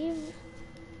save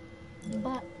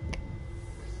back.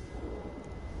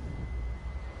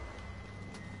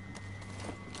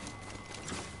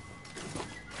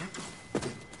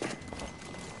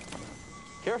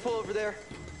 Careful over there.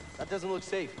 That doesn't look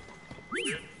safe.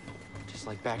 Just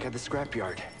like back at the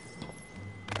scrapyard.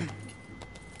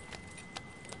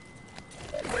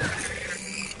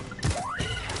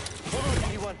 Hold on,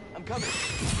 BD1. I'm coming.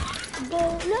 Go,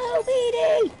 no,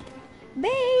 BD!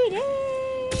 BD!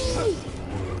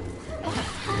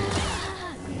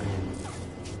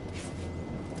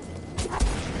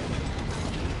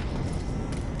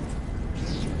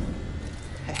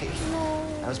 Hey,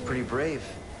 that was pretty brave.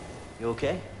 You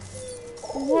okay?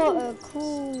 What a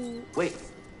cool... Wait,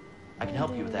 I can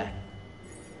help you with that.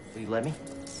 Will you let me?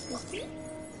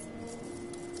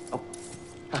 Oh,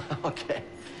 okay.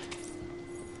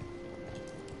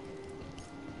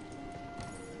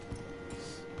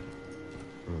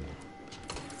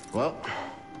 Well,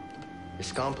 your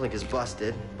scomplink is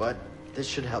busted, but this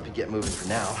should help you get moving for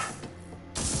now.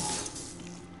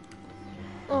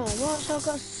 Oh, what? So I've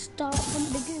got to start from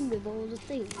the beginning with all the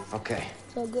things. Okay.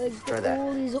 So I've got to Try get that.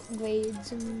 all these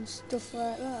upgrades and stuff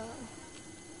like that.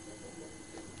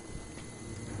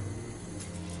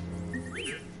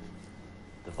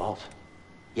 The vault.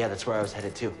 Yeah, that's where I was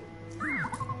headed to.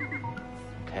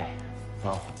 Okay,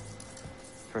 well,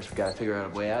 first we gotta figure out a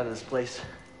way out of this place.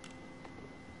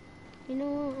 You know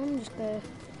what? I'm just going to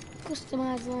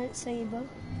customize lightsaber.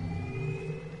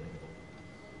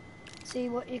 See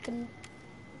what you can...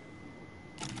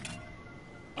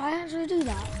 I actually do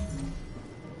that.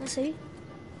 Let's see.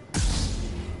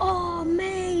 Oh,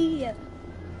 mate!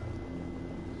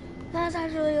 That's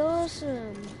actually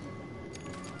awesome.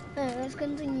 Alright, let's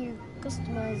continue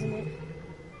customizing it.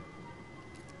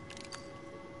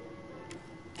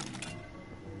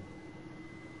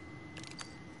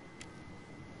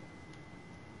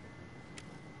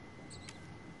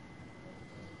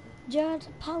 Jedi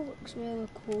Pal looks really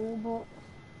cool, but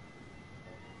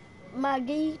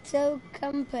Magito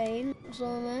campaign looks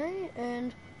alright,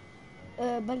 and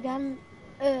Barban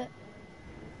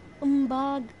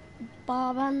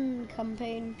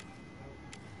campaign.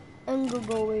 I'm gonna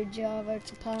go with Java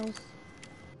to Pal.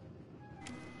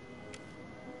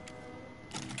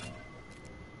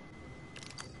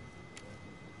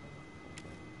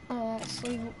 Oh, that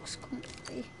sleeve looks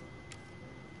comfy.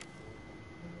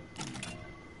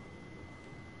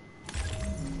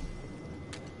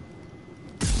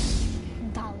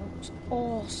 That looks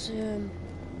awesome.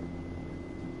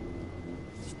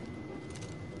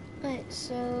 Right,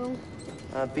 so...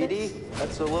 BD,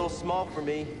 that's a little small for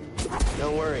me.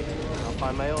 Don't worry, I'll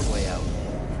find my own way out.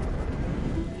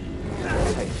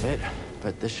 Tight fit,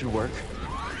 but this should work.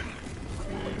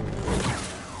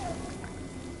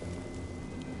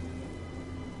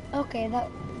 Okay,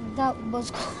 that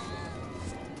was cool.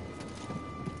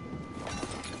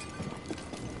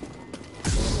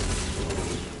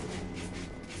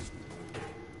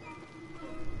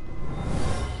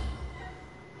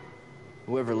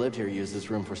 Whoever lived here used this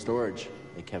room for storage.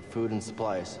 They kept food and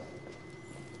supplies.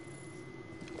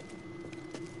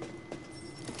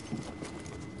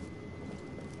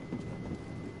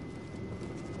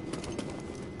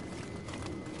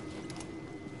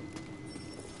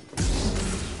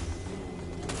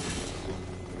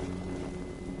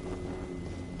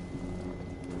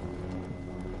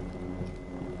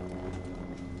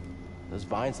 Those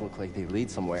vines look like they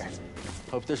lead somewhere.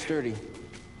 Hope they're sturdy.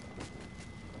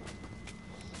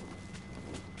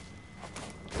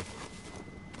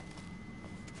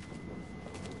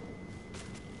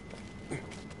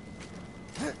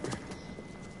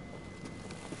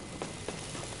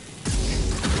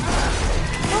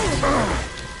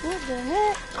 What the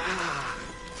heck?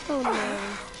 Oh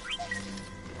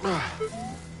no.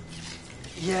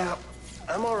 Yeah,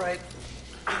 I'm all right.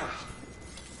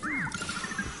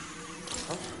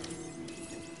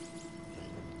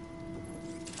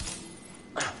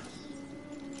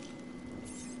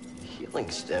 Healing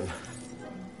stem.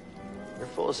 You're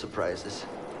full of surprises.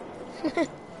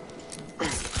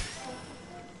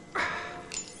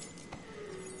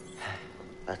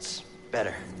 That's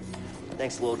better.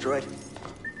 Thanks, little droid.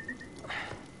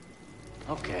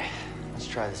 Okay, let's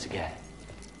try this again.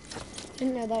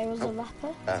 Didn't know that it was a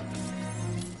rapper.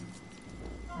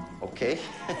 Okay.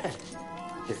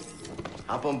 Here,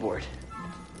 hop on board.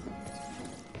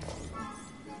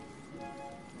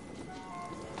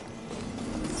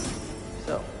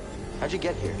 So, how'd you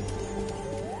get here?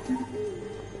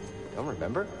 Don't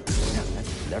remember?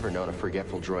 I've never known a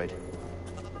forgetful droid.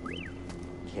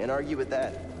 Can't argue with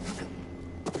that.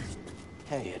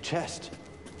 Hey, a chest.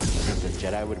 The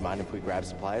Jedi would mind if we grab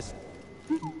supplies?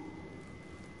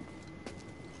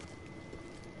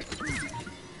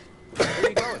 Where are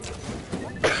you going?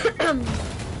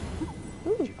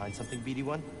 Did you find something,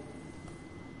 BD1?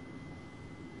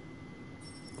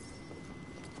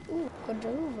 Ooh,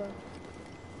 Cordova.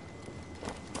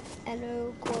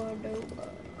 Hello, Cordova.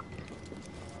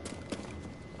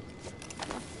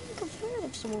 I've heard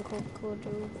of someone called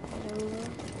Cordova.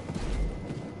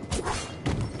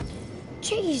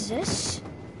 Jesus!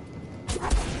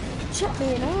 Shut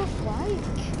me in half, like.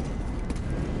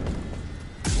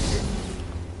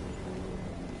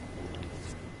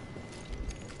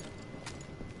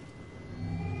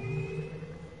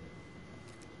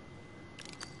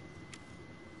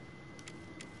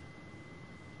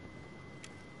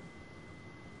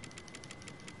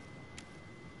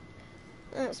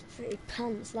 That's pretty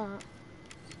pants, that.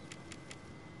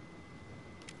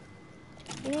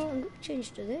 You know what, I'm going to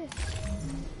change to this.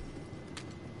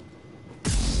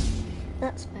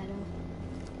 That's better.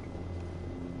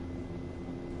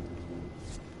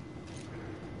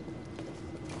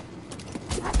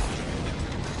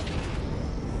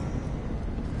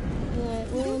 Right,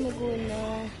 where am I going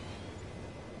now?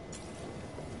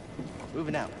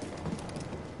 Moving out.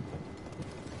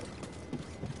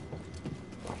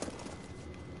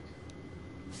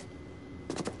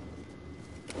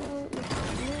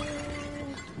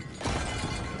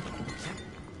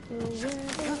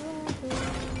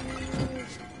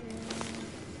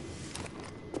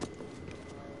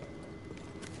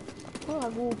 Oh, I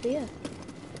go up here.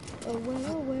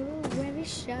 Where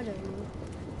is Shadow?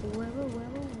 Where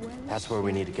is That's where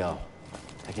we need to go.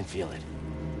 I can feel it.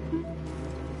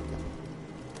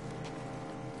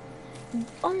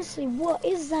 Honestly, what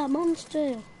is that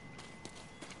monster?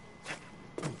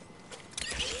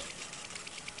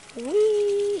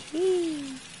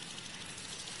 Wee-hee.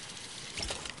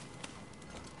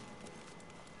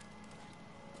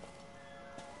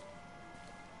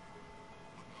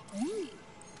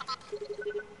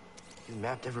 You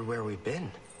mapped everywhere we've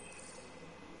been.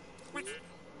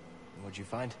 What'd you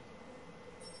find?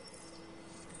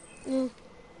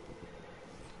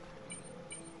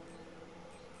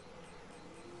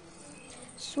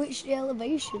 Switch the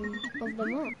elevation of the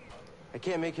map. I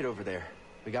can't make it over there.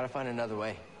 We gotta find another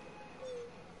way.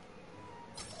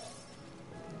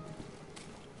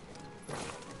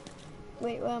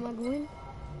 Wait, where am I going?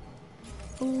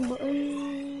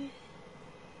 Button.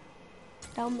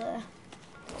 Down there.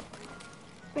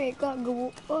 Wait, gotta go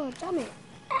up. Oh, damn it.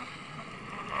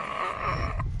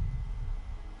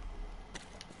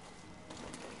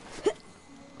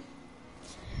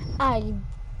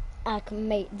 I can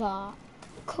make that.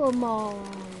 Come on.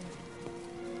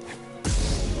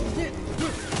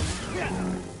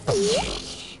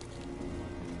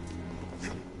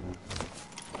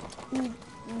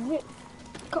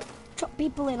 Chop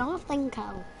people in half, then,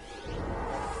 Cal.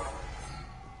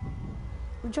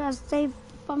 We try to stay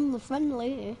family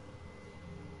friendly.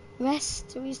 Rest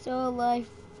to restore life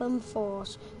and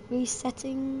force.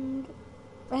 Resetting.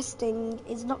 Resting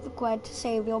is not required to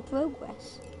save your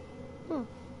progress.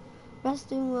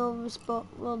 Resting will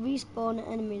respawn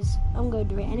enemies. I'm going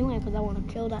to do it anyway because I want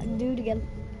to kill that dude again.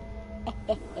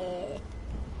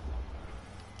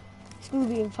 Screw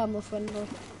being family friendly.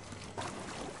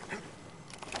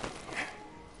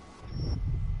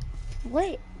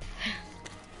 Wait.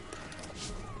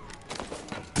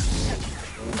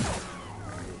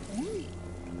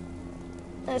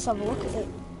 Let's have a look at it.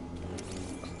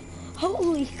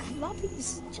 Holy crap,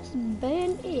 he's just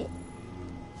burnt it.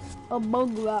 A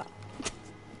bug rat.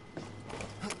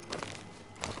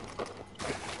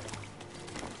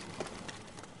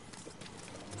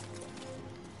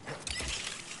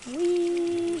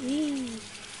 Wee.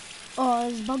 Oh,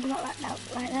 there's a bug rat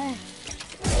right there.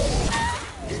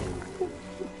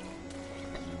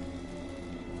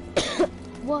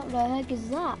 What the heck is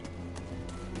that?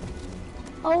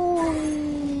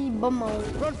 Holy bummer.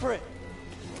 Run for it!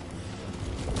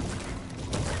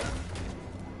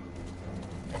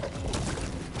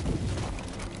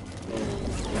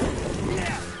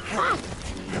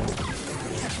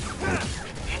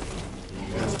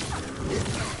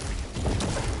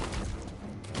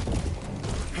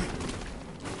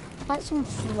 Like some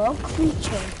frog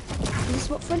creature. Is this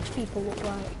what French people look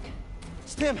like?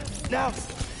 Stim, now!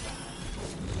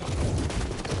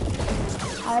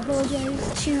 I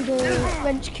apologize to the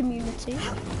French community.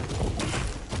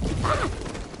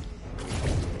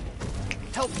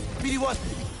 Help! BD1!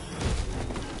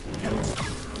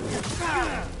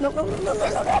 No.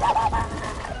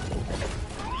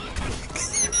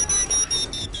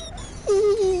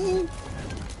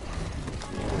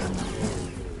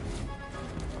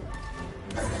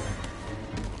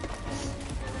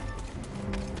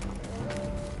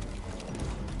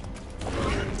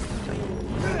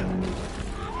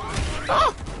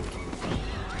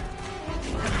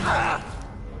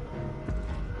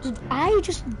 Did I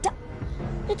just die?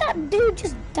 Did that dude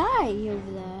just die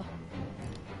over there?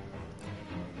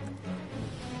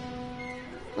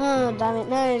 Oh, damn it.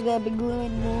 Now he's gonna be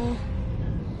glowing more.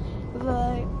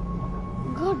 Right.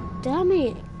 God Damn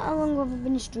it, how long have I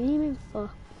been streaming for?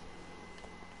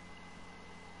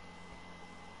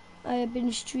 I have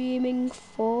been streaming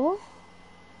for...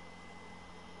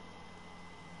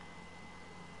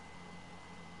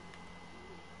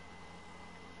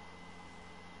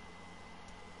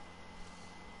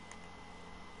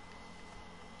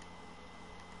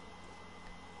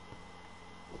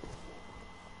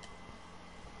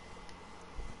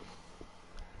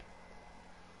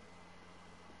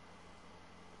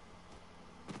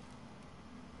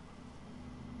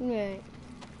 Right.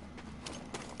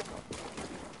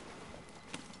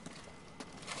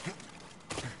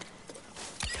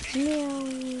 Meow.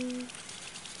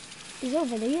 He's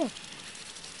over there.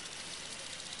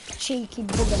 Cheeky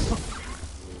bugger.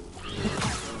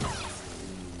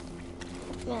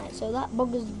 Right, so that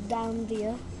bugger's down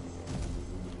there.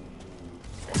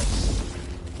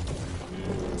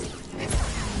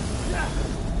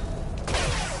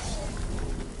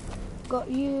 Got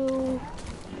you.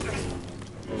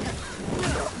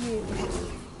 Got you.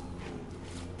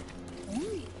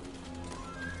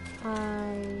 I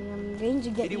am going to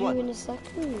get 81. you in a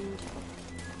second,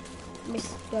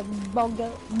 Mr.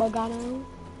 Bogano.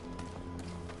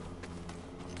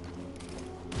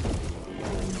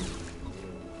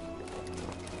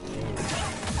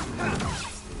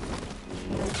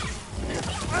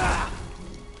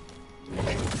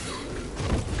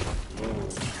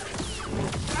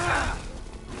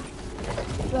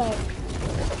 Right.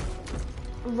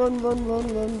 Run, run,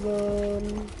 run, run,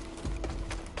 run.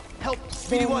 Help!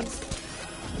 Speedy one!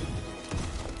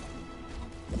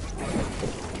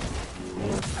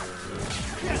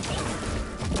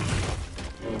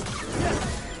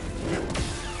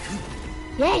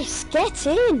 Yes, get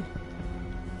in!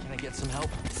 Can I get some help?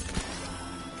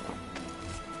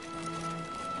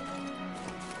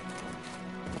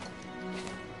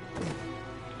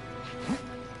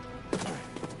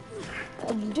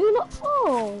 Do not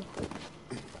fall!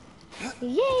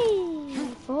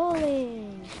 Yay!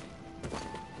 Falling!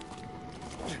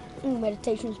 Ooh,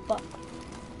 meditation spot.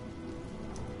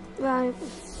 Right.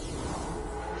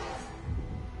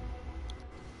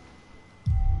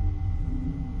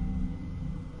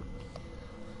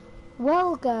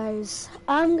 Well, guys,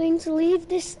 I'm going to leave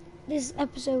this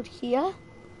episode here.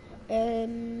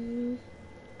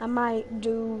 I might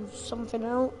do something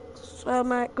else. I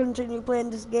might continue playing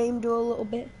this game, do a little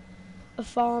bit of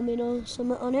farming or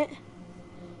something on it.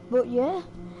 But yeah,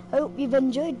 I hope you've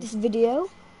enjoyed this video.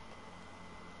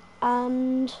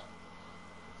 And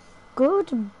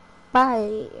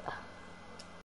goodbye.